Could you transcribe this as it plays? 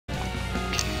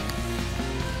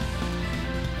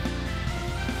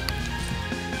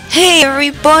Hey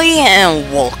everybody,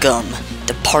 and welcome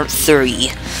to part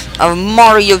 3 of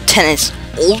Mario Tennis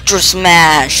Ultra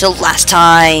Smash. So last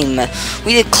time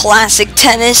we did classic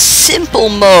tennis simple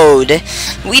mode.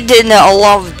 We did a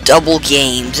lot of double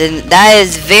games, and that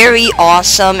is very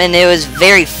awesome, and it was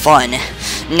very fun.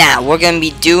 Now we're gonna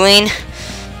be doing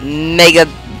Mega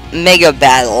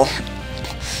Battle.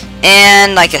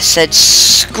 And like I said,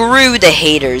 screw the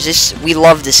haters. We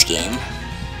love this game.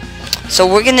 So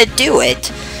we're gonna do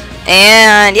it.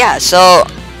 And yeah, so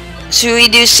should we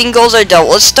do singles or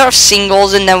doubles? Let's start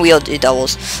singles and then we'll do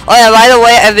doubles. Oh yeah, by the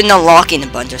way, I've been unlocking a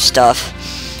bunch of stuff.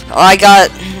 Oh, I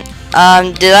got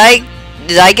did I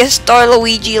get Star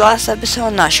Luigi last episode?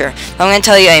 I'm not sure. I'm gonna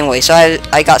tell you anyway. So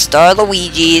I got Star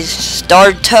Luigi,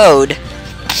 Star Toad,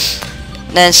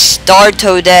 then Star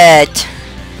Toadette,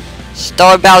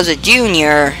 Star Bowser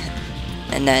Jr.,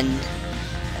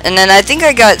 and then I think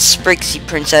I got Sprixie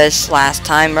Princess last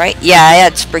time, right? Yeah, I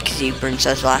had Sprixie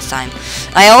Princess last time.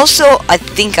 I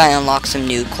think I unlocked some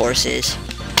new courses.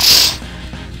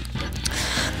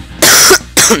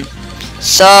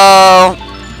 So,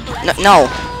 no.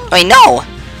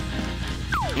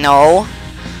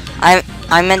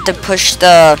 I meant to push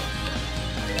the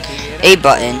A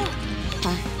button.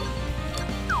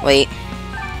 Wait.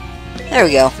 There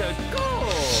we go.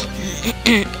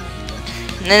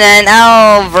 And then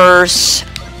I'll verse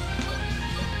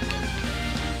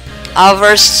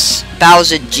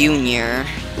Bowser Jr.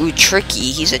 Ooh,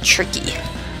 tricky. He's a tricky.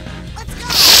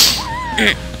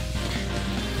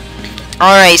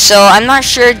 Alright, so I'm not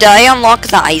sure. Did I unlock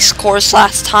the ice course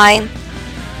last time?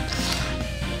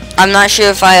 I'm not sure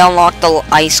if I unlocked the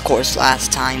ice course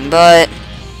last time, but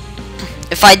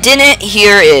if I didn't,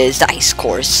 here is the ice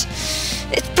course.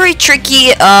 It's pretty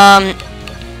tricky.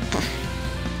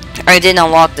 I didn't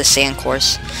unlock the sand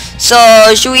course. So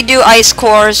should we do ice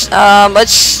course?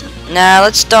 Let's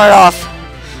start off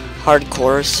hard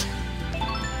course.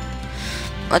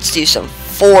 Let's do some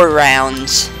 4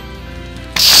 rounds.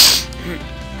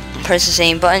 Press the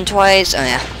same button twice. Oh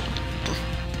yeah.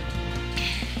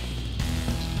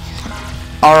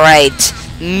 Alright.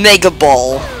 Mega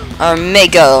Ball. Or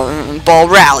Mega Ball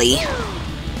Rally.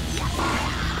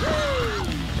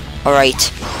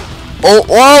 Alright.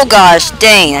 Oh gosh,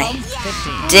 dang,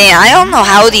 I don't know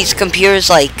how these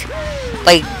computers like,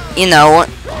 you know,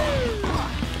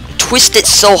 twist it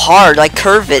so hard, like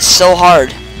curve it so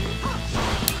hard.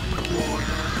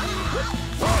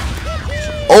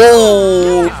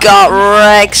 Oh, got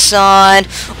wrecked, son.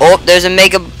 Oh,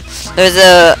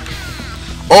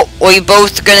 oh, we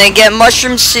both gonna get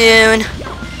mushrooms soon.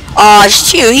 Aw,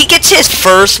 shoot, he gets his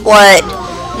first, what?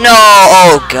 No,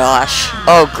 oh gosh,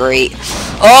 oh great.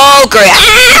 Oh, great.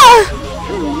 Ah!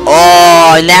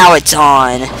 Oh, now it's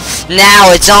on. Now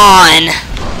it's on.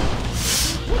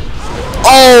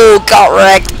 Oh, got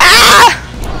wrecked. Ah!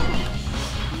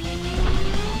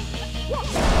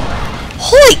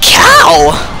 Holy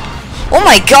cow. Oh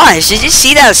my gosh, did you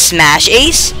see that smash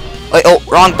ace? Wait, oh,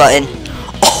 wrong button.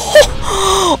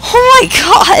 Oh my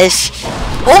gosh.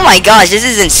 Oh my gosh, this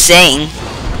is insane.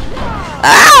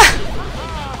 Ah!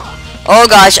 Oh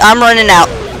gosh, I'm running out.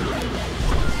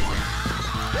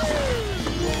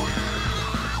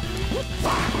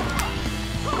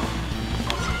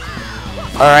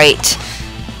 Alright.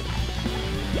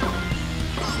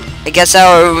 I guess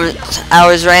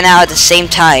ours ran out at the same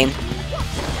time.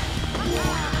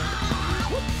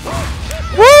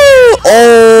 Woo!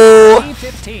 Oh!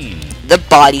 The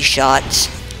body shots.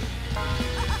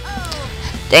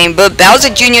 Dang, but Bowser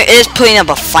Jr. is putting up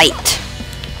a fight.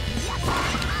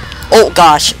 Oh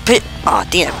gosh. Oh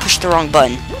damn, I pushed the wrong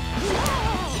button.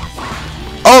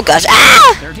 Oh gosh.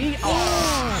 Ah!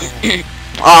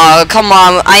 Oh, come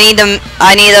on. I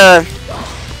need a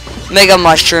Mega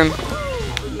Mushroom.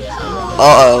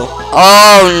 Uh-oh.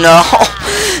 Oh, no.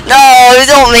 No,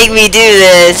 don't make me do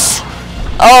this.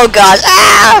 Oh, gosh.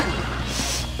 Ah!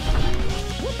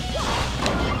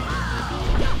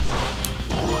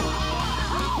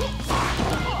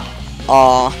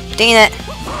 Aw, dang it.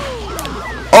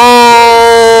 Oh!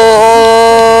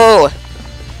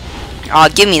 Aw,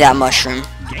 give me that mushroom.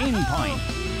 Game point.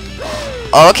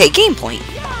 Oh, okay, game point.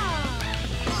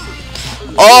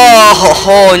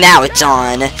 Oh, now it's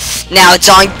on. Now it's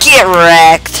on. Get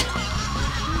wrecked.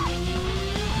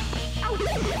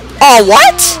 Oh,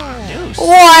 what?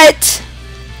 What?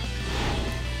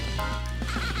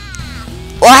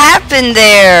 What happened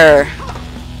there?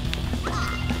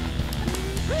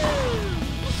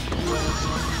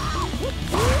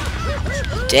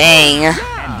 Dang.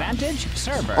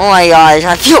 Oh my gosh,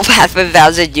 I feel bad for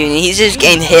Bowser Jr. He's just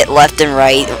getting hit left and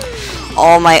right.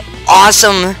 All my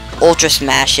awesome Ultra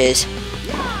Smashes.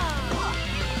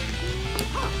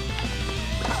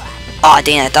 Aw,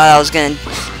 dang, I thought I was gonna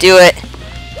do it.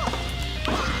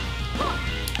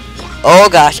 Oh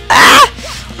gosh. Ah!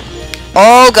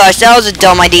 Oh gosh, that was a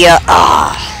dumb idea.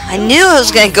 Ah, I knew it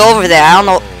was gonna go over there. I don't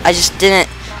know. I just didn't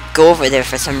go over there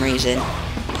for some reason.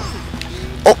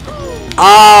 Oh.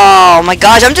 Oh my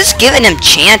gosh, I'm just giving him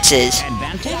chances.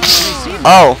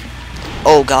 Oh.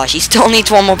 Oh gosh, he still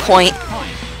needs one more point.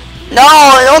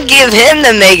 No, don't give him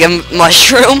the Mega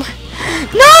Mushroom.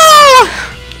 No!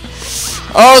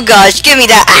 Oh gosh, give me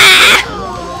that.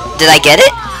 Ah! Did I get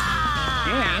it?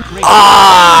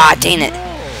 Ah, dang it.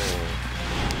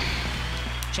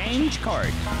 Change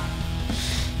card.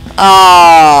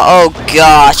 Oh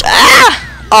gosh. Ah!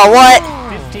 Oh, what?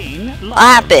 15. What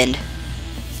happened?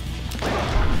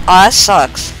 Oh, that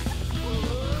sucks.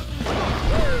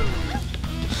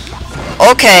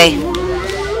 Okay.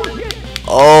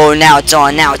 Oh, now it's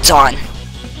on. Now it's on.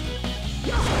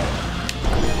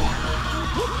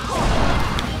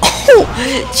 Oh,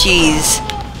 jeez.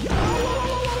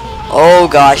 Oh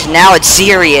gosh, now it's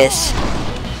serious.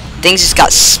 Things just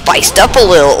got spiced up a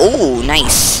little. Oh,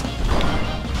 nice.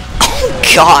 Oh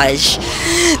gosh.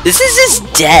 This is his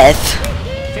death.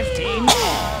 15.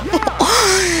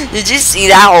 Did you see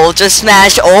that Ultra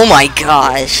Smash? Oh my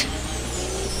gosh.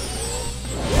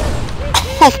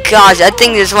 Oh gosh, that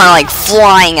thing just went like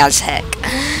flying as heck.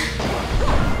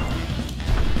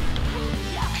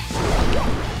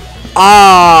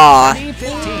 Ah.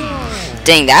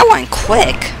 Dang, that went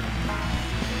quick.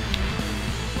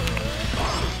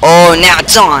 Oh, now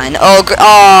it's on. Oh,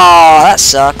 oh, that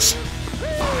sucks.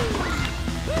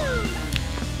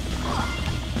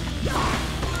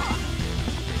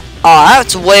 Oh,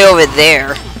 that's way over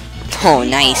there. Oh,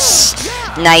 nice.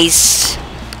 Nice.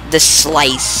 The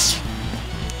slice.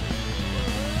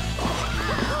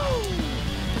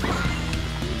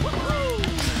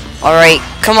 Alright,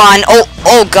 come on. Oh,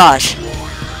 oh gosh.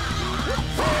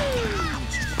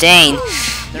 Dang.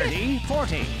 30,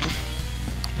 40.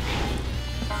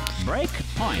 Break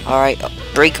point. Alright,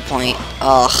 break point.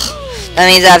 Ugh. That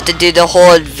means I have to do the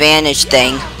whole advantage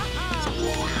thing.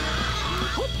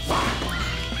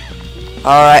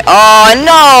 Alright. Oh,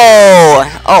 no!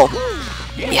 Oh.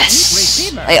 Yes.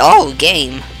 Hey, oh,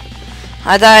 game.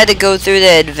 I thought I had to go through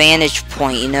the advantage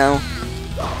point, you know.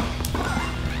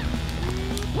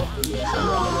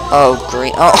 Oh,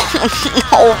 great. Oh,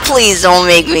 no, please don't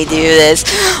make me do this.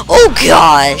 Oh,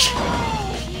 gosh.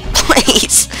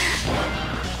 Please.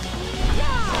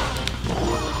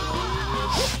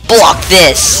 Block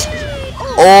this.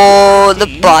 Oh, the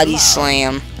body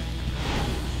slam.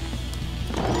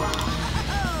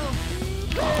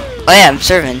 Oh, yeah, I'm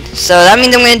serving. So that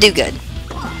means I'm going to do good.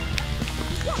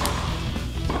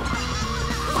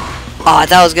 Oh, I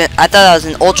thought that was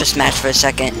an Ultra Smash for a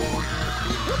second.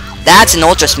 That's an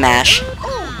Ultra Smash.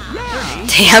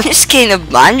 Dang,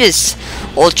 I'm just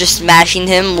Ultra Smashing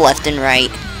him left and right.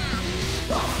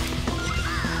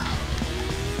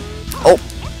 Oh.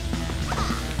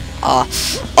 Oh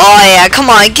yeah,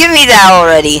 come on, give me that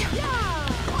already.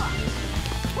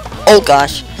 Oh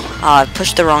gosh. I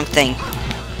pushed the wrong thing.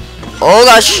 Oh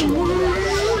gosh.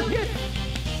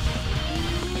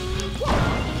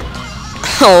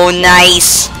 Oh,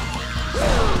 nice.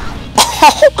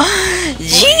 Oh,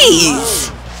 jeez.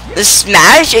 The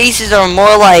Smash Aces are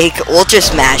more like Ultra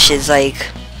Smashes. Like,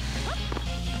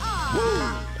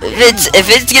 if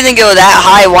it's gonna go that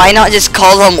high, why not just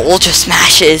call them Ultra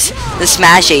Smashes? The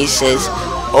Smash Aces.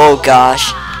 Oh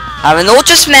gosh. I have an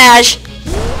Ultra Smash.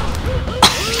 Oh,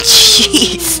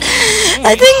 jeez.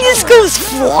 I think this goes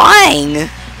flying.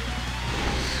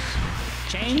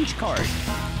 Change card.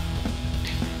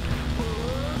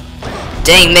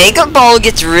 Dang, Mega Ball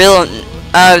gets real.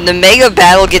 The Mega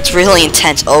Battle gets really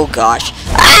intense. Oh gosh.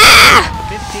 Ah!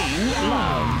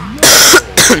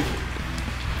 15.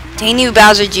 Dang you,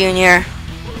 Bowser Jr.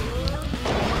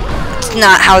 It's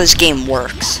not how this game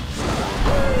works.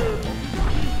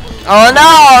 Oh no,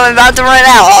 I'm about to run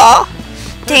out. Oh,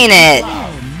 dang it.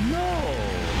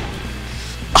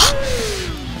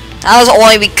 That was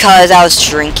only because I was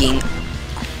shrinking.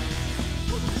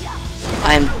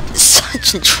 I'm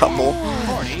such in trouble.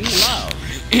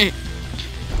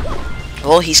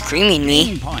 Well, he's screaming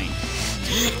me.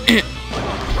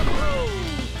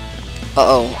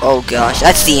 Uh-oh. Oh, gosh.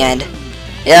 That's the end.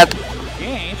 Yep.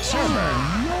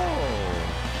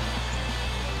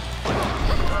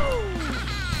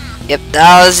 Yep,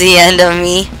 that was the end of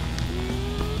me.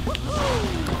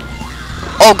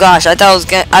 Oh gosh, I thought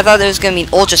there was gonna be an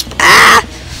Ultra ah!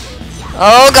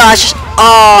 Oh gosh.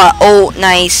 Oh,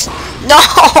 nice. No.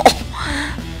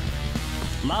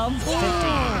 Love 15.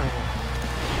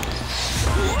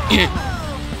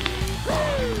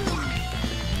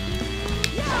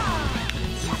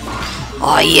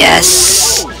 Oh,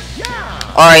 yes.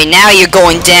 Alright, now you're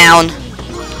going down.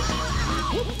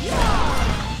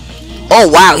 Oh,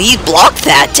 wow, he blocked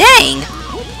that. Dang.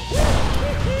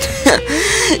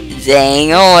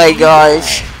 Dang, oh my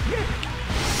gosh.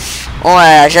 Oh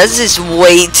my gosh, that's just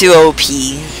way too OP.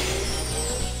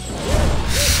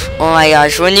 Oh my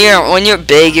gosh, when you're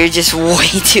big, you're just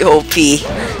way too OP.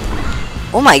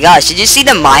 Oh my gosh, did you see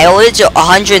the mileage?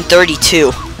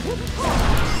 132.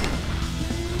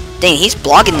 Dang, he's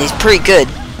blocking this pretty good.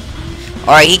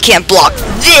 Alright, he can't block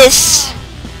this.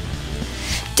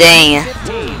 Dang.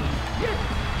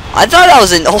 I thought that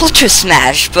was an Ultra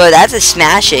Smash, but that's a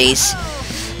Smash Ace.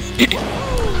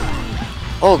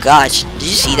 Oh gosh, did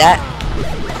you see that?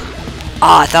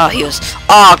 Oh, I thought he was...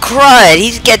 Oh, crud,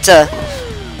 he gets a...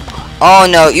 Oh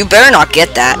no, you better not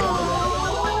get that.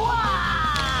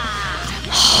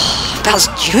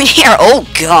 Bowser Jr., oh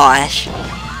gosh.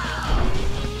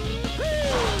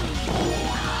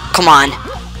 Come on.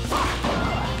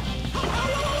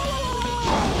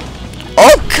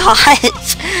 Oh god.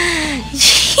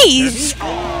 Jeez.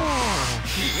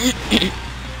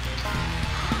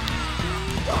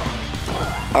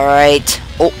 Alright.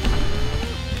 Oh.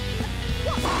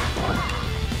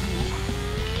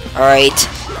 Alright.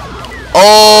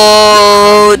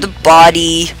 Oh, the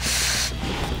body.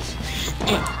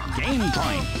 Game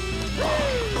point.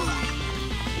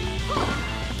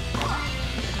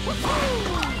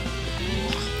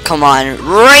 Come on,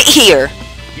 right here.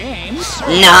 Game.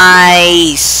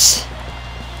 Nice.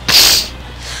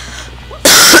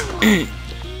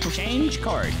 Change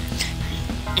card.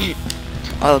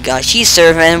 Oh gosh, he's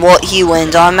serving. Well, he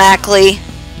wins automatically.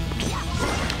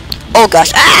 Oh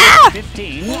gosh. Ah!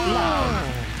 15. Love.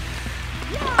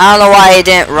 I don't know why I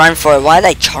didn't run for it. Why did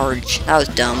I charge? That was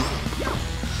dumb.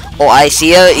 Oh, I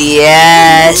see it.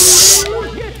 Yes.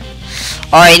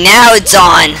 Alright, now it's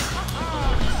on.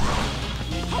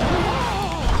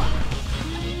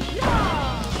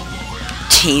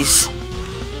 Jeez.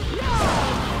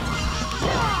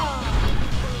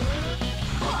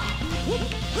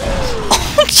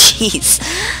 Oh, jeez.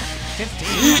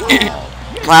 15.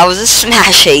 Well, that was a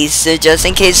Smash Ace, so just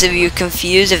in case if you're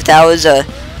confused if that was a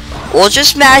Ultra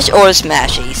Smash or a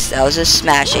Smash Ace. That was a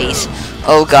Smash Ace.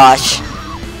 Oh gosh.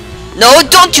 No,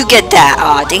 don't you get that!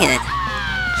 Aw, dang it.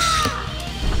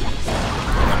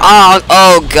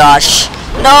 Oh gosh.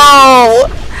 No!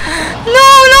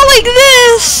 No, not like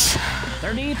this!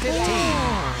 30,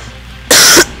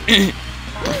 15.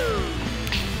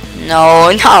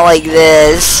 No, not like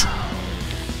this.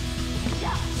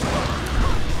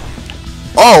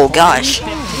 Oh gosh.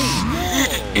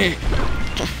 15.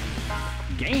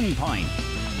 Game point.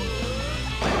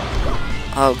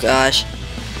 Oh gosh.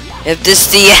 If this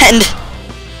is the end.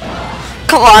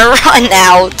 Come on, run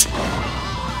out.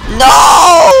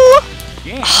 No!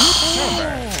 Game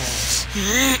server.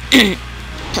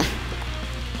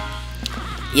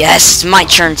 Yes, my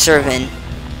turn serving.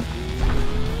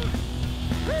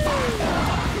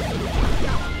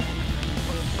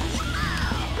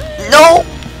 No!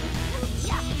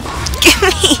 Give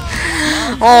me!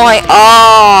 Oh my...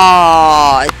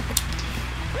 Oh!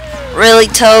 Really,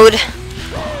 Toad?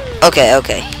 Okay,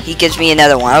 okay. He gives me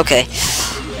another one. Okay.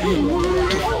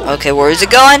 Okay, where is it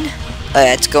going? Oh,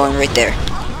 yeah, it's going right there.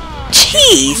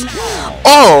 Jeez!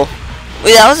 Oh!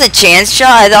 Wait, that was a chance shot?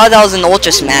 I thought that was an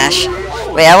Ultra Smash.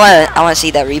 Wait, I wanna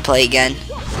see that replay again.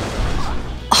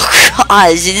 Oh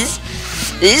gosh, did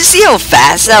you see how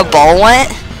fast that ball went?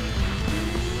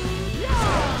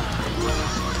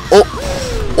 Oh,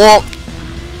 well,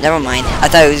 never mind. I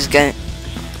thought he was gonna.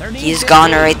 He's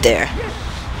gone right there.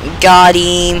 Got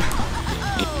him.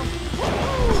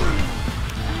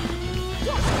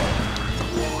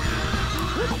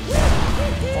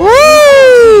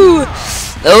 Woo!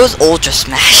 Those Ultra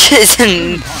Smashes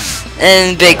in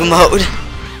big mode.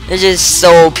 They're just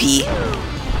so OP.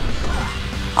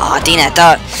 Aw, dang, I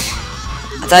thought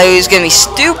he was gonna be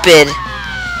stupid.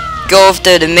 Go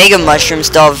after the Mega Mushroom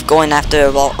stuff, going after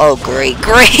the ball. Oh, great,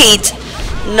 great.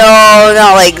 No,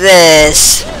 not like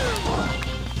this.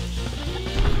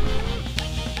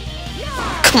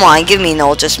 Come on, give me an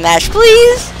Ultra Smash,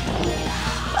 please.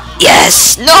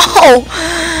 Yes, no.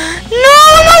 No,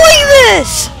 not like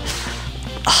this.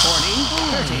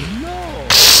 40,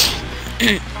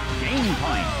 30. Game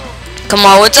point. Come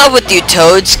on, what's up with you,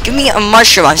 Toads? Give me a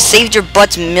mushroom. I've saved your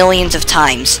butts millions of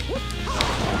times.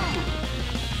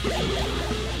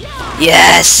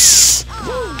 Yes!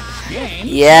 Game.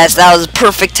 Yes, that was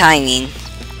perfect timing.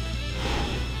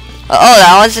 Oh,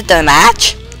 that wasn't the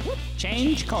match?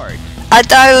 Change card. I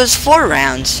thought it was 4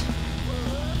 rounds.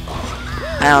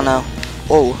 I don't know.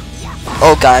 Oh.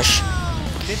 Oh gosh.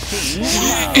 15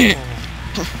 to go.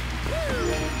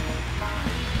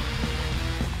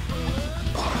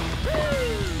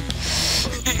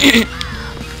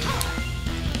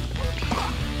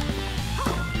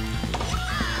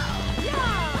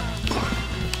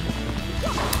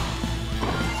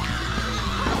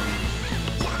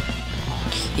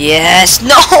 Yes,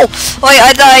 no! Wait,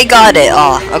 I thought I got it.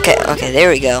 Oh, okay, there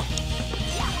we go.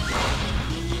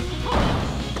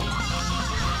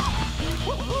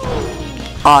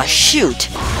 Oh, shoot.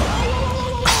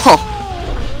 Oh.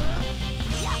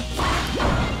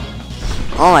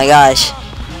 Oh my gosh.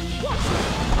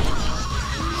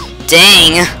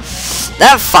 Dang.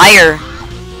 The fire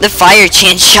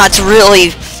chance shot's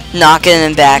really knocking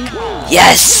him back.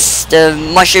 Yes! The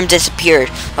mushroom disappeared.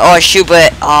 Oh, shoot,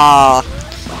 but,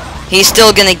 he's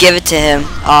still gonna give it to him.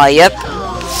 Yep.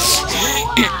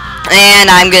 And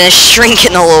I'm gonna shrink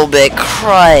it a little bit.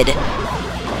 Crud.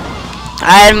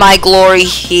 I had my glory.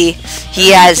 He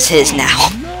has his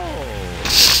now.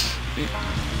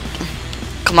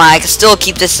 Come on, I can still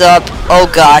keep this up. Oh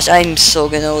gosh, I'm so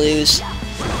gonna lose.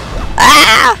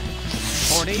 Ah!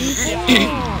 40.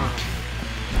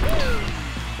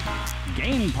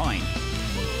 Game point.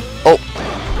 Oh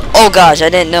gosh, I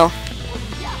didn't know.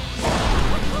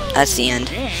 That's the end.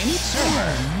 Game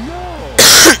server.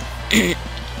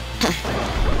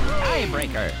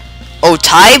 Tiebreaker. Oh,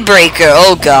 tiebreaker.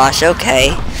 Oh gosh.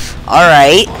 Okay. All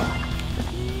right.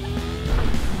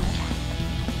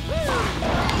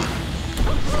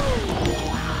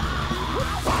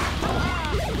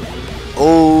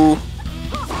 Oh.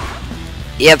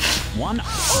 Yep.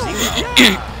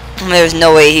 1-0. There's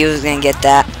no way he was gonna get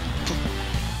that.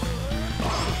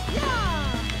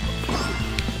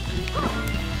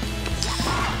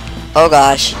 Oh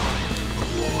gosh.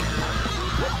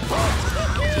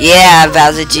 Yeah,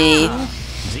 Bowser G.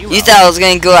 You thought I was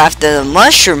gonna go after the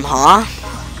mushroom, huh?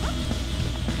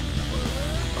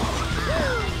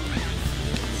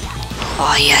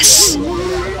 Oh yes.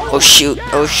 Oh shoot.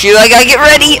 Oh shoot, I gotta get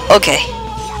ready. Okay.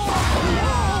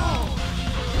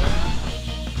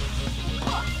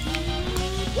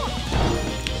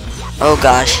 Oh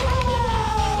gosh.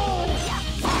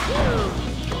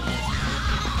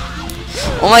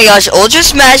 Oh my gosh, Ultra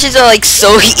Smashes are like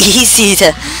so easy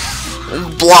to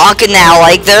block now.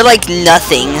 Like they're like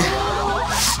nothing.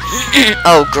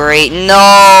 Oh great,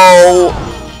 no.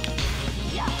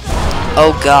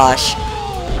 Oh gosh.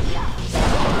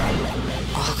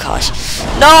 Oh gosh.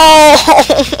 No.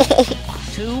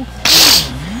 2.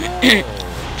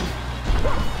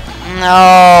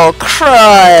 No,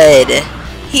 crud.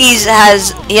 He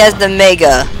has the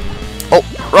mega. Oh,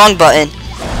 wrong button.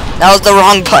 That was the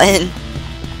wrong button.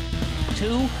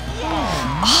 2.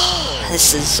 Oh,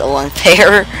 this is so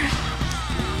unfair.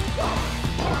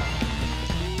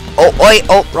 Oh, wait,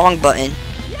 oh, wrong button.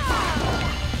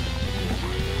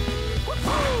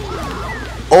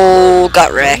 Oh,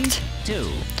 got wrecked.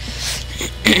 2.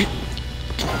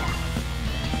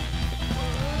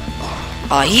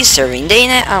 Oh, he's serving. Dang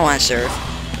it, I want to serve.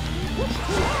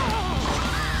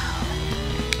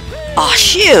 Oh,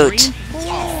 shoot. 3.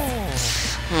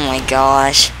 Oh my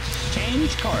gosh.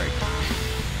 Change card.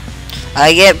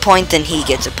 I get a point, then he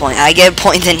gets a point. I get a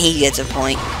point, then he gets a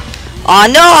point. Oh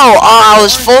no! Oh, I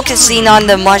was focusing on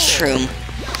the mushroom.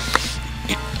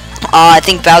 I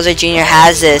think Bowser Jr.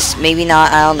 has this. Maybe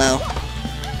not, I don't know.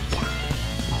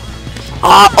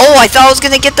 Oh, I thought I was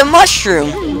gonna get the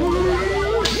mushroom.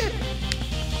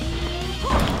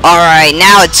 Alright,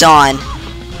 now it's on.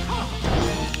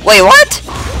 Wait, what?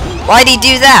 Why'd he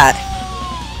do that?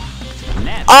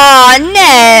 Net. Aw,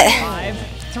 net!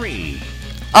 5-3.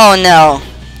 Oh no.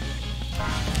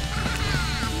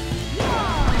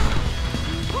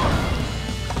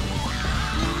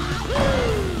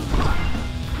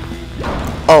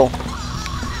 Oh.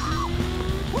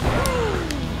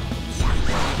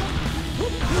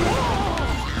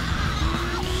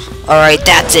 Alright,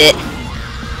 that's it.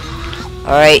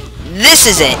 Alright, this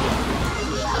is it.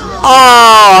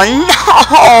 Oh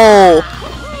no!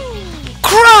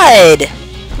 Crud!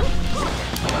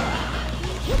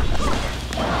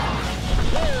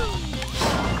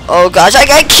 Oh gosh, I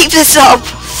gotta keep this up!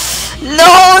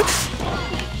 No!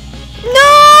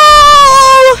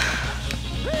 No!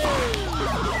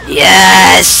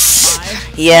 Yes!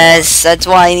 Yes, that's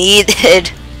what I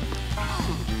needed.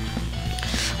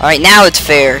 Alright, now it's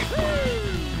fair.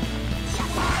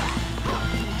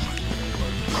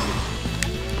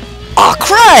 Oh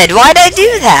crud! Why'd I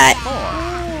do that?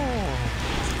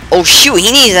 Oh shoot,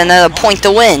 he needs another point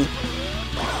to win.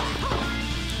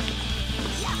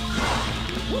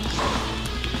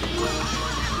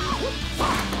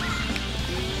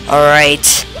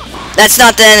 Alright. That's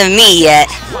not the end of me yet.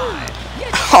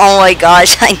 Oh my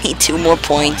gosh, I need 2 more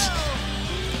points.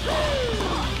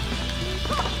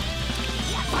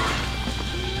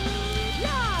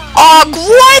 Oh,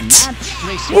 what?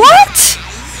 What?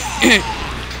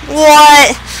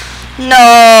 What?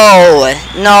 No.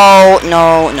 No,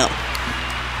 no, no.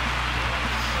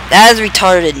 That is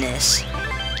retardedness.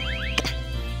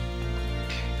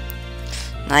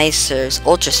 Nice, there's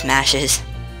Ultra Smashes.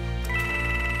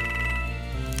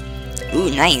 Ooh,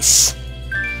 nice.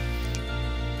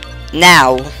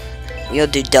 Now, we'll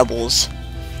do doubles.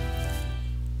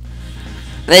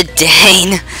 But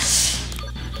dang.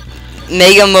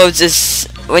 Mega modes is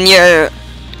when you're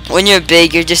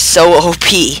big, you're just so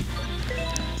OP.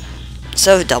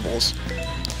 So doubles.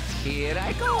 Here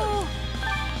I go.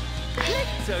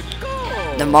 Let's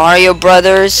go. The Mario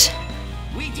Brothers.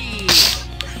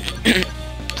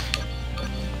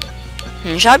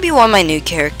 Should I be one of my new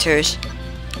characters?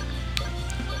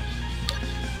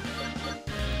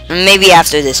 Maybe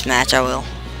after this match I will.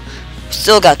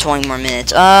 Still got 20 more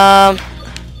minutes.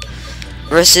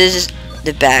 Versus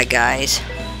the bad guys.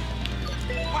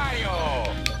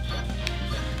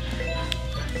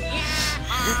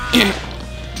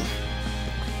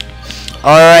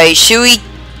 Alright, should we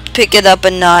pick it up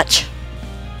a notch?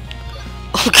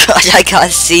 Oh gosh, I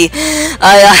gotta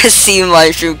see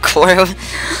Mushroom Court.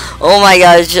 Oh my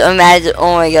gosh, imagine,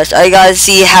 oh my gosh, I gotta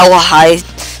see how high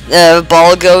the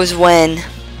ball goes when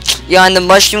you're on the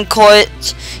Mushroom Court,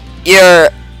 you're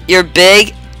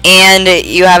big, and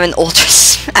you have an Ultra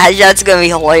Smash. That's gonna be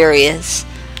hilarious.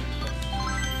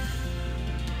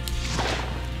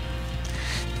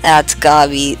 That's gonna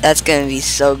be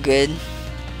so good.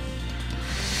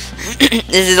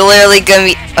 This is literally gonna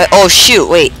be, oh shoot,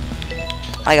 wait.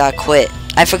 I gotta quit.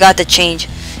 I forgot to change.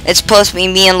 It's supposed to be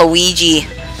me and Luigi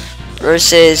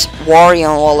versus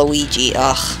Wario and Waluigi.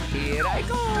 Ugh. Here I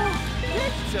go.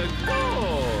 Let's go.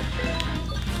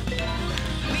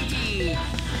 Luigi.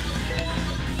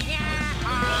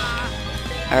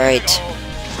 Alright.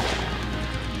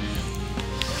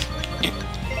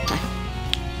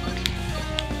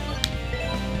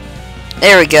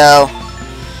 There we go.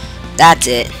 That's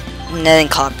it. And then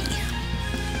copy.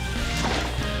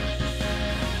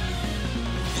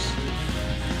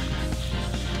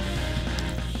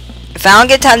 If I don't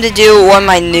get time to do one of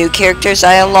my new characters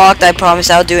I unlocked, I promise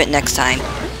I'll do it next time.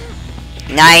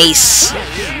 Nice.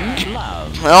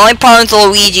 The only problem with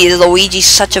Luigi is Luigi's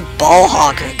such a ball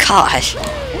hogger. Gosh.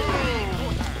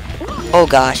 Oh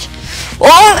gosh.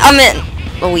 Well, I meant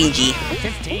Luigi.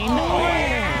 15.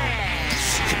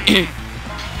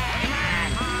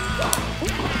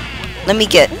 Let me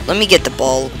get the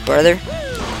ball, brother.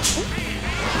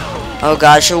 Oh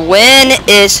gosh, when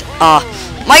is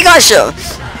my gosh.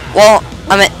 Well,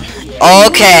 I mean,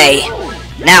 okay.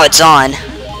 Now it's on.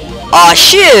 Aw,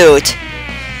 shoot.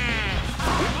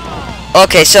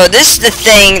 Okay, so this is the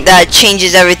thing that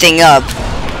changes everything up.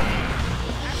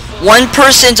 One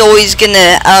person's always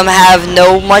gonna have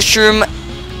no mushroom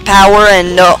power,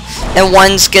 and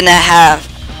one's gonna have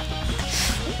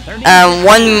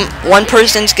one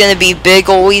person's gonna be big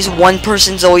always. One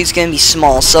person's always gonna be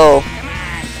small. So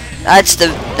that's the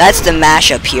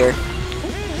mashup here.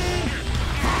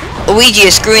 Luigi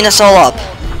is screwing us all up.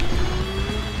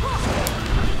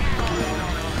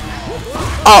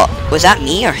 Oh, was that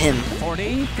me or him?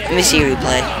 40. Let me see a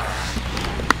replay.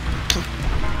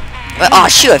 Oh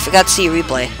shoot, I forgot to see a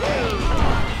replay.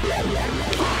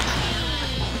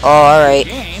 Oh, alright.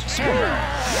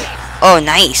 Oh,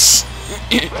 nice.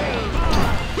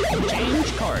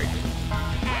 Change card.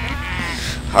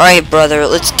 Alright, brother,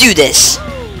 let's do this.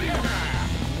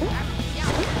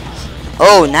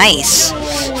 Oh, nice.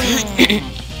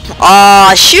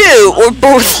 Aw, shoot, we're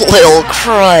both little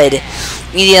crud.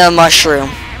 We need a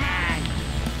mushroom.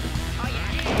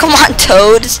 Come on,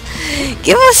 Toads.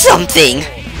 Give us something.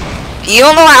 You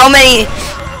don't know how many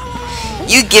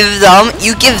you give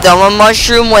them a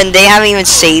mushroom when they haven't even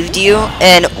saved you,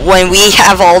 and when we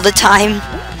have all the time.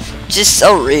 Just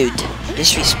so rude.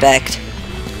 Disrespect.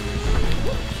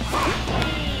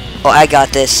 Oh, I got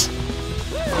this.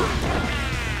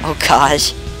 Oh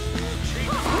gosh.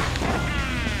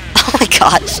 Oh my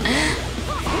gosh.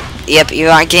 Yep, you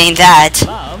aren't getting that.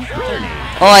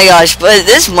 Oh my gosh, but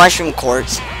this mushroom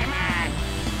courts.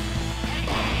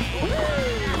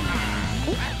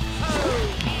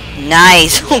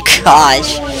 Nice. Oh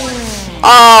gosh.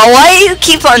 Oh, why do you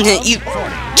keep on you?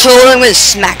 Totally, I'm gonna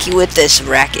smack you with this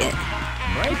racket.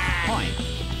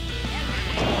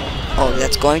 Oh,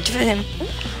 that's going to fit him.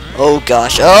 Oh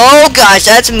gosh. Oh gosh,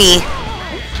 that's me.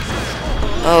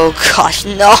 Oh gosh,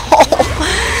 no.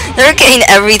 They're getting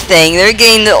everything. They're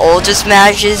getting the Ultra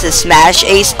Smashes, the Smash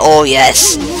Ace. Oh,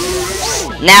 yes.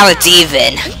 Now it's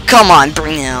even. Come on,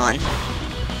 bring it on.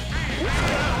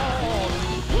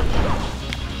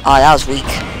 Oh, that was weak.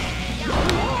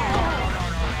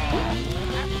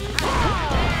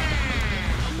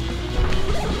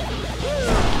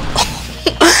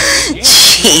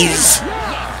 Jeez.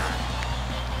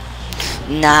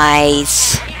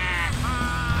 Nice.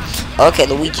 Okay,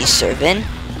 Luigi's serving.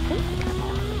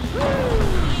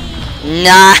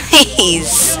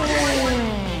 Nice.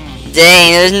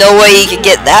 Dang, there's no way you could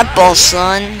get that ball,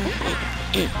 son.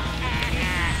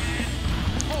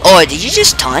 Oh, did you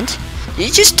just taunt? Did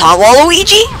you just taunt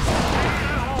Waluigi?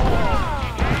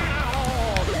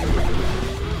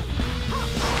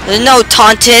 There's no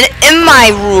taunting in my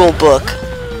rule book.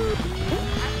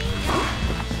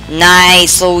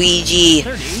 Nice, Luigi.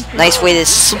 Nice way to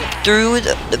slip through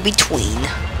the between.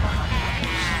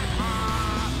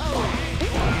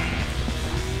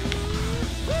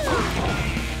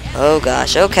 Oh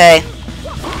gosh, okay.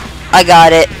 I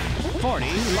got it.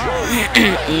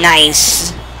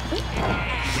 Nice.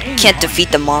 Can't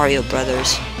defeat the Mario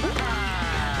Brothers.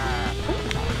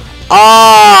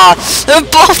 Ah, they're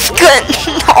both good.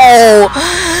 No,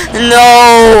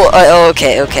 no.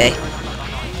 Okay, okay.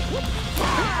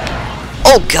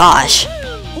 Oh gosh.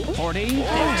 40, 15.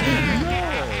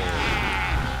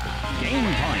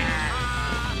 Game point.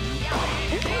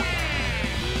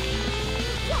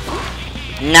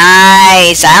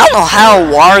 Nice. I don't know how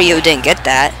Wario didn't get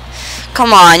that.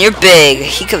 Come on, you're big.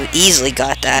 He could have easily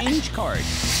got that. Change card.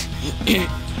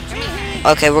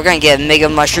 Okay, we're gonna get a Mega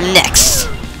Mushroom next.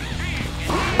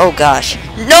 Oh gosh.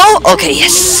 No! Okay,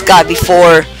 yes. God,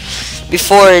 before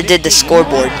it did the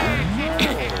scoreboard.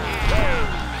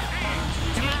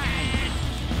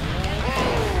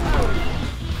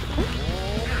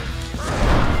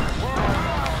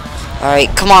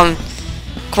 Alright, come on.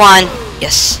 Come on.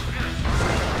 Yes.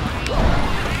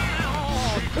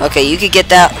 Okay, you could get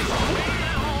that.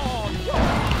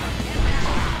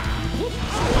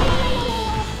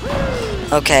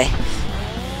 Okay.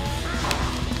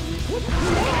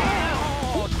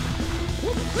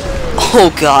 Oh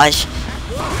gosh.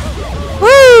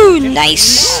 Woo!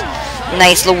 Nice.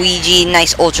 Nice Luigi.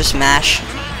 Nice Ultra Smash.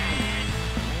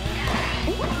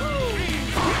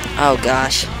 Oh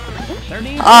gosh.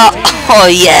 Oh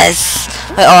yes.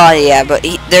 Oh yeah, but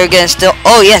they're gonna still.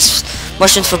 Oh yes.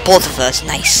 Mushrooms for both of us.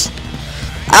 Nice.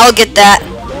 I'll get that.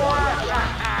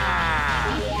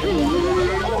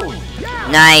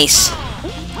 Nice.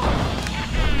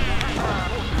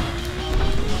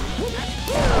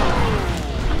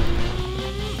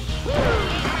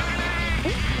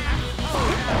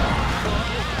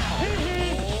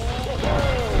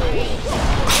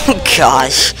 Oh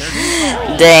gosh.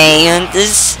 Dang,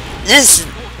 this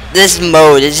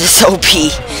mode is just OP.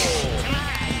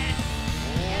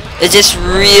 It just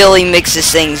really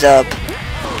mixes things up.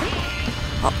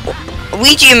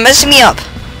 Luigi, you're messing me up.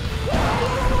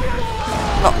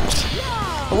 No.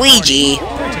 Luigi.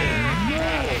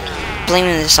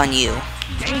 Blaming this on you.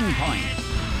 Game point.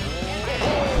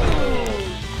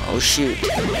 Oh shoot.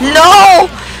 No!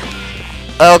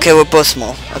 Okay, we're both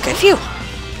small. Okay, phew.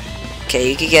 Okay,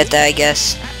 you can get that, I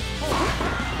guess.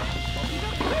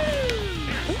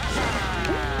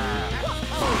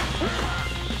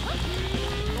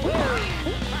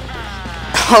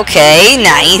 Okay,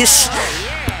 nice.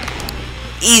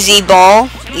 Easy ball.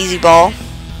 Easy ball.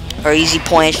 Or easy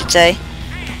point, I should say.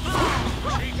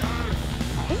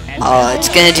 Oh, it's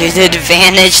gonna do the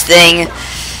advantage thing.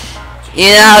 You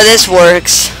know how this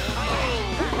works.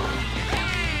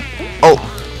 Oh.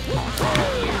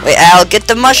 Wait, I'll get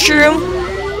the mushroom.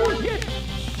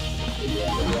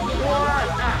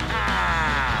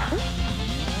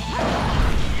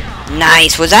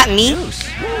 Nice. Was that me?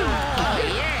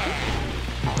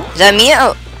 Is that me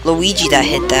or Luigi that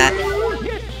hit that?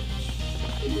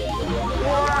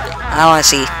 I want to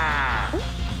see.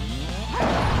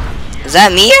 Is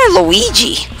that me or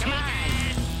Luigi?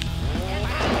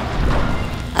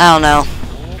 I don't know.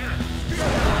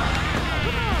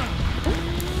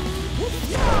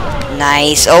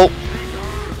 Nice. Oh.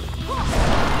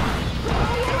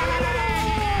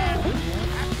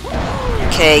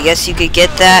 Okay, I guess you could get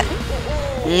that.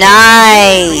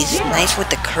 Nice. Nice with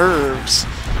the curves.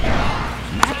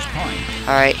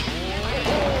 Alright.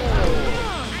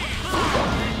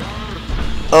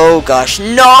 Oh gosh.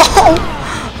 No!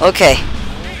 Okay.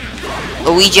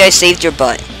 Luigi, I saved your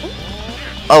butt.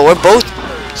 Oh, we're both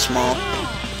small.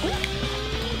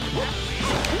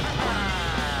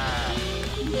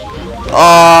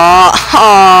 Oh.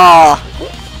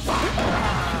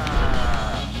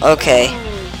 Okay.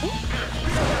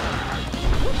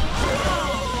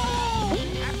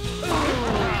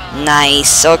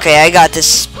 Nice. Okay, I got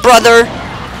this, brother.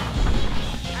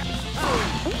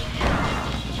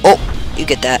 Oh, you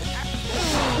get that.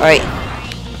 Alright.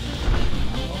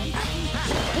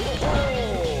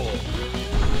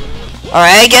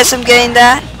 Alright, I guess I'm getting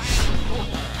that.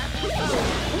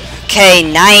 Okay,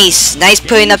 nice. Nice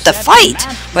putting up the fight.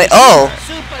 Wait, oh.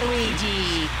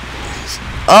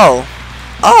 Oh.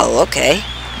 Oh, okay.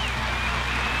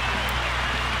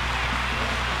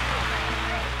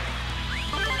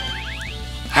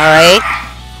 Alright.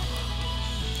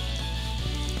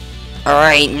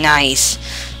 Alright, nice.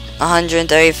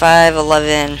 135,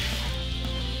 11.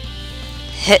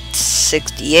 Hit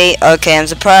 68. Okay, I'm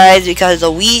surprised because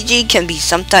Luigi can be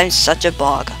sometimes such a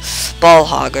ball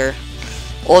hogger.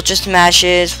 Ultra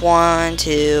smashes. 1,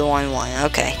 2, 1, 1.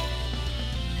 Okay.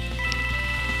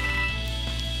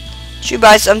 Should we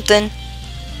buy something?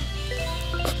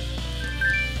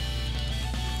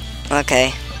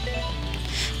 Okay.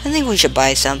 I think we should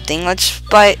buy something. Let's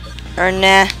buy, or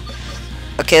nah.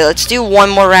 Okay, let's do one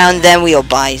more round, then we'll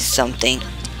buy something.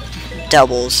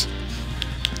 Doubles.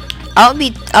 I'll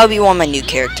be one of my new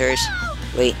characters.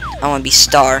 Wait, I want to be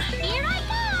Star.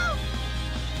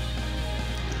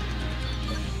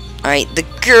 Alright, the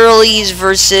girlies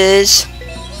versus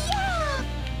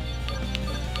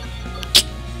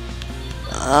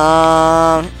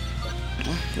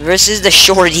versus the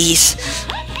shorties.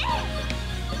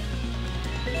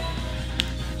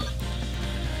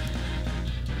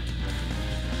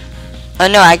 Oh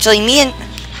no, actually me and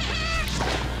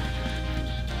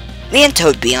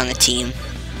Toad be on the team.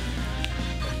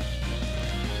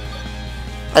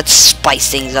 Let's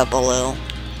spice things up a little.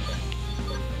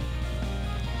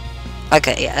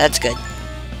 Okay, yeah, that's good.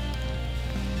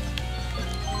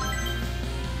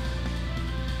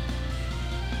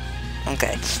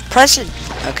 Okay, press it.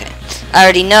 Okay, I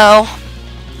already know.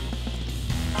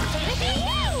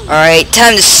 Alright,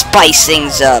 time to spice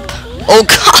things up. Oh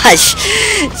gosh!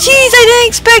 Jeez, I didn't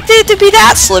expect it to be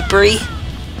that slippery.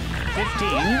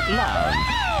 15 love.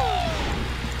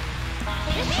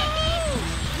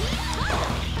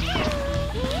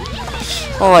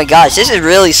 Oh my gosh, this is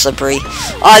really slippery.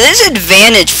 This is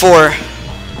advantage for...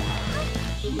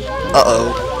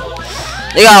 Uh-oh.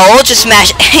 They got Ultra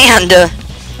Smash and...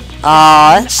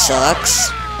 that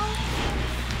sucks.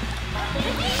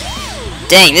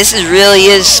 Dang, this really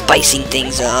is spicing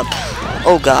things up.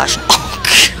 Oh gosh. Oh,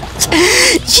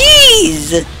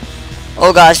 jeez!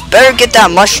 Oh gosh, better get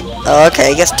that mushroom. Oh,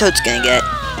 okay, I guess Toad's gonna get.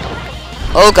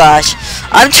 Oh gosh.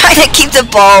 I'm trying to keep the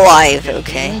ball alive,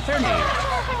 okay.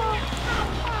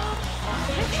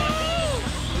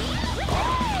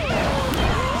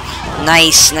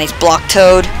 Nice, nice block,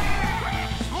 Toad.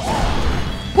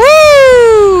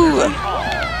 Woo!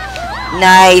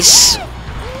 Nice.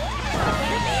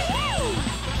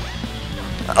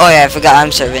 Oh yeah, I forgot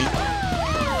I'm serving.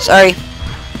 Sorry.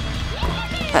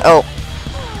 Oh.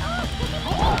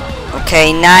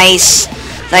 Okay, nice.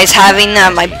 Nice having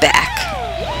my back.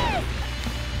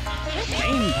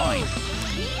 Game point.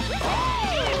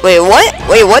 Wait, what?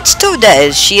 Wait, what's Toadette?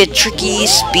 Is she a tricky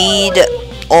speed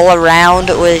all around?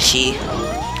 What is she?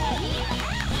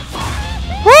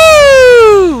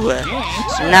 Woo!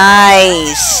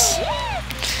 Nice.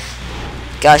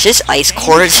 Gosh, this ice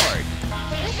court.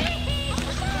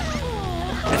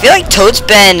 I feel like Toad's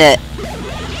been.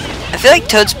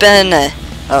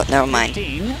 Oh, never mind.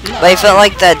 But I felt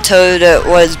like that Toad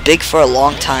was big for a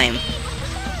long time.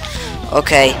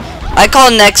 Okay, I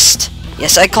call next.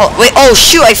 Yes, I call. Wait, oh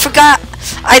shoot, I forgot.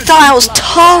 I thought I was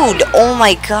Toad. Oh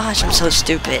my gosh, I'm so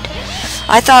stupid.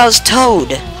 I thought I was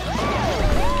Toad.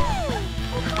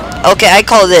 Okay, I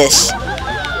call this.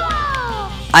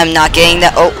 I'm not getting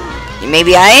that. Oh,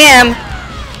 maybe I am.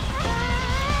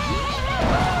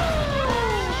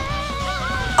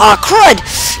 Aw, crud!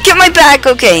 Get my back!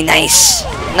 Okay, nice.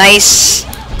 Nice.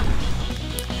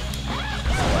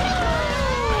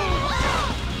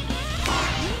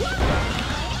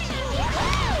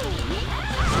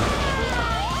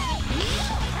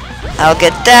 I'll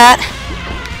get that.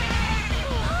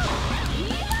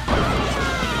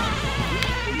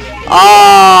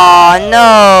 Oh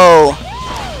no!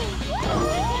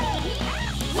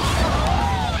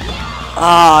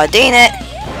 Oh, dang it.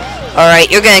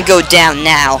 Alright, you're gonna go down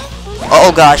now.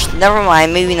 Oh gosh, never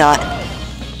mind, maybe not.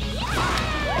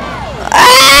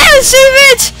 Ah! Save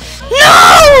it!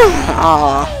 No!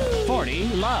 Aw. 40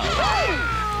 love.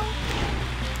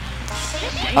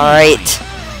 Alright.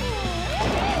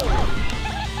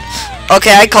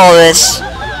 Okay, I call this.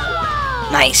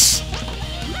 Nice.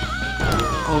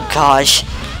 Oh gosh.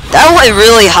 That went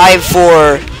really high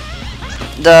for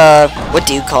the... what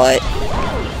do you call it?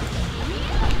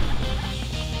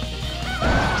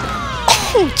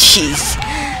 Jeez.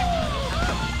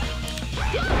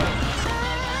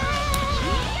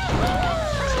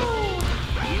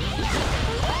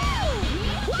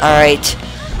 Alright.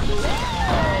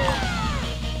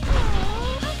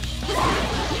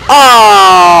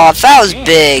 Oh, that was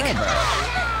big.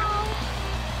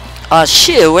 Oh,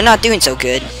 shoot, we're not doing so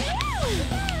good.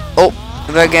 Oh,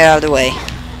 we better get out of the way.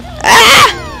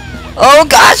 Ah! Oh,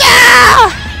 gosh!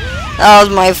 Ah! That was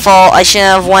my fault. I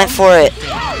shouldn't have went for it.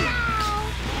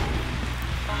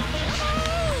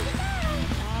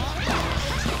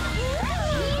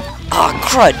 Oh,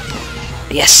 crud.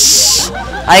 Yes.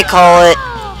 I call it.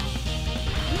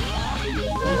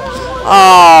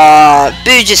 Oh,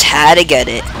 Boo just had to get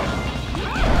it.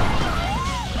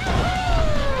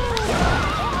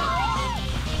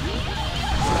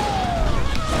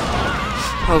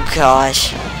 Oh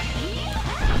gosh.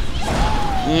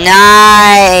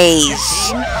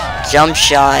 Nice! Jump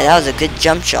shot. That was a good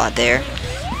jump shot there.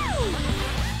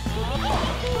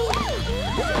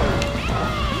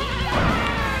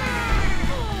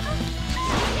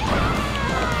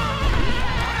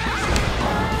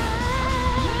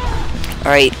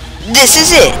 Alright, this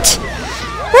is it!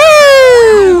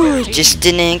 Woo! Just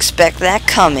didn't expect that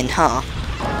coming, huh?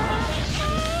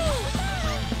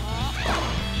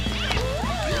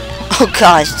 Oh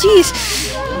gosh, jeez.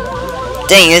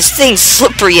 Dang, this thing's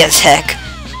slippery as heck.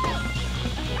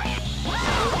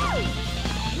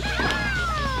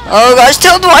 Oh gosh,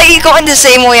 Toad, why are you going the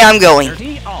same way I'm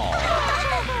going?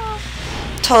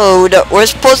 Toad, we're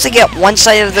supposed to get one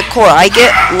side of the core. I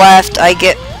get left,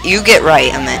 you get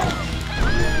right, I meant.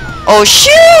 Oh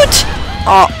shoot!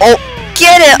 Oh,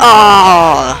 get it!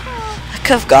 Oh, I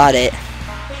could have got it.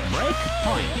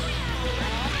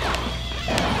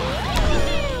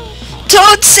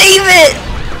 Toad, save it!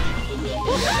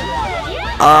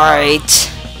 Alright.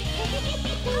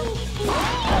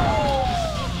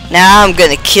 Now I'm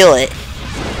gonna kill it.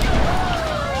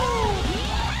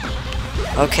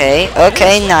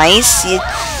 Okay, nice.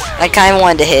 I kinda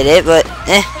wanted to hit it, but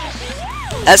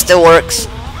that still works.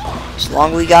 As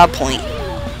long as we got a point.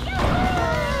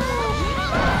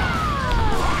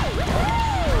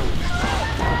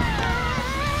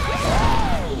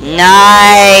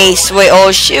 Nice! Wait,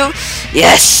 oh shoot!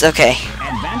 Yes, okay.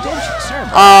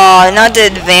 Oh, not the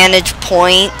advantage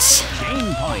points.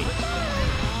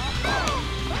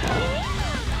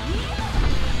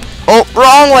 Oh,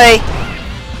 wrong way!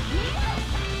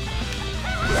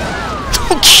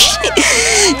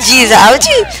 Jeez,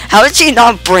 how would you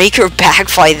not break her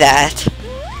back by that?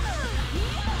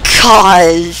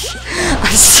 Gosh,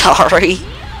 I'm sorry.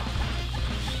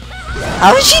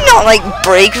 How would she not like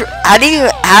break? How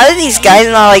do these guys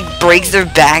not like break their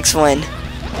backs when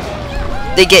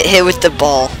they get hit with the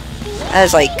ball? That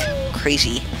is like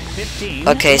crazy.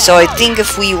 Okay, so I think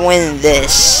if we win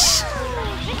this,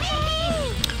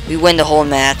 we win the whole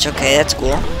match. Okay, that's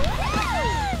cool.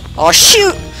 Oh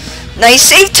shoot! Nice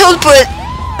save, Toad, but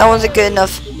that wasn't good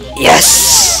enough.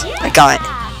 Yes! I got it.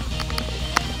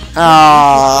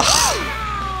 Oh.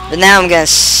 But now I'm gonna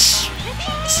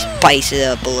spice it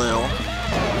up a little.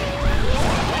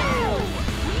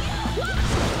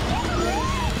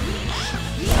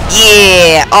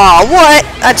 Yeah! Oh, what?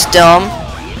 That's dumb.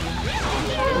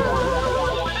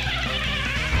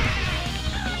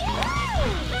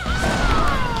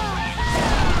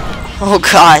 Oh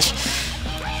gosh.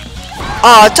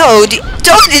 Oh, Toad,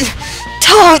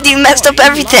 you messed up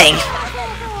everything.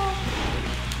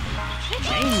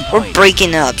 We're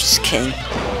breaking up, just kidding.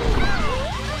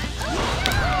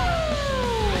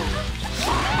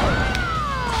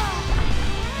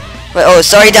 Wait, oh,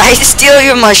 sorry, did I steal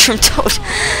your mushroom, Toad?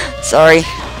 Sorry.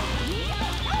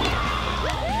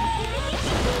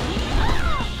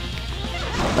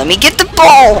 Let me get the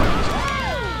ball.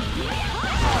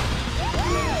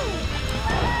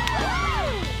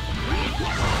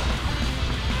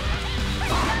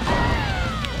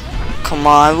 Come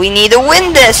on, we need to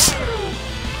win this.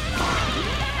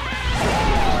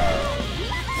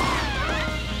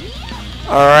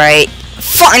 Alright,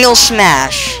 final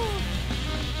smash.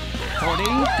 40,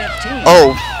 15.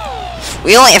 Oh,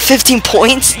 we only have 15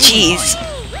 points? Jeez.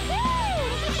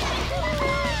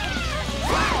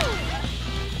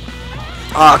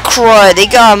 Aw, crud, they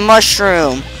got a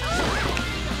mushroom.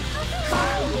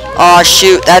 Aw,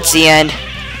 shoot, that's the end.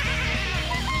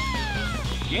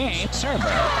 Game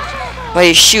server.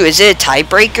 Wait, shoot, is it a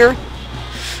tiebreaker?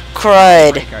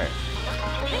 Crud.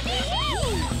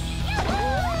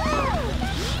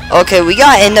 Okay, we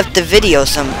gotta end up the video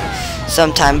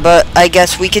sometime, but I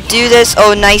guess we could do this.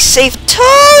 Oh, nice save,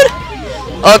 Toad!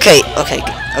 Okay,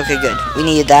 good. We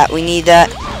need that,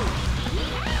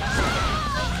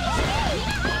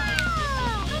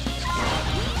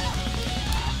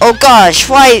 Oh gosh,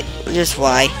 why? Just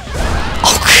why?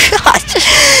 Oh gosh.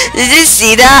 Did you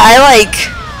see that? I like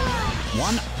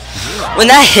 1-0. when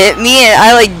that hit me and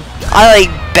I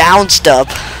like bounced up.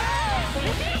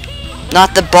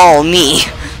 Not the ball, me.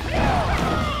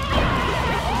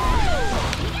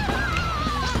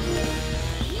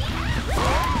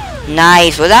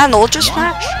 Nice. Was that an ultra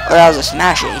smash? Or that was a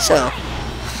smashing, so.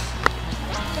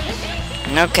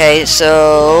 Okay,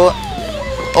 so.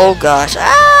 Oh gosh.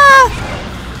 Ah!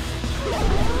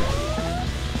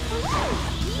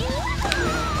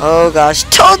 Oh gosh.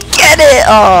 Don't get it!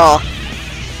 Oh.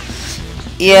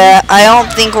 Yeah, I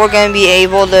don't think we're gonna be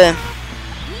able to.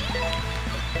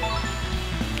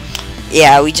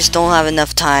 Yeah, we just don't have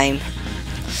enough time.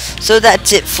 So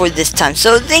that's it for this time.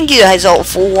 So thank you guys all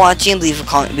for watching. Leave a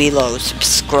comment below,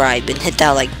 subscribe, and hit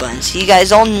that like button. See you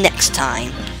guys all next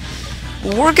time.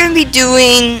 We're gonna be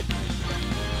doing.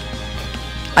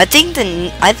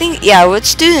 Yeah,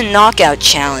 let's do the knockout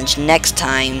challenge next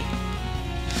time.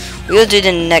 We'll do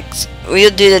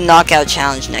the knockout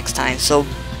challenge next time. So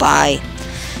bye.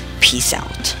 Peace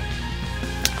out.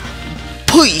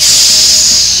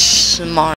 Peace.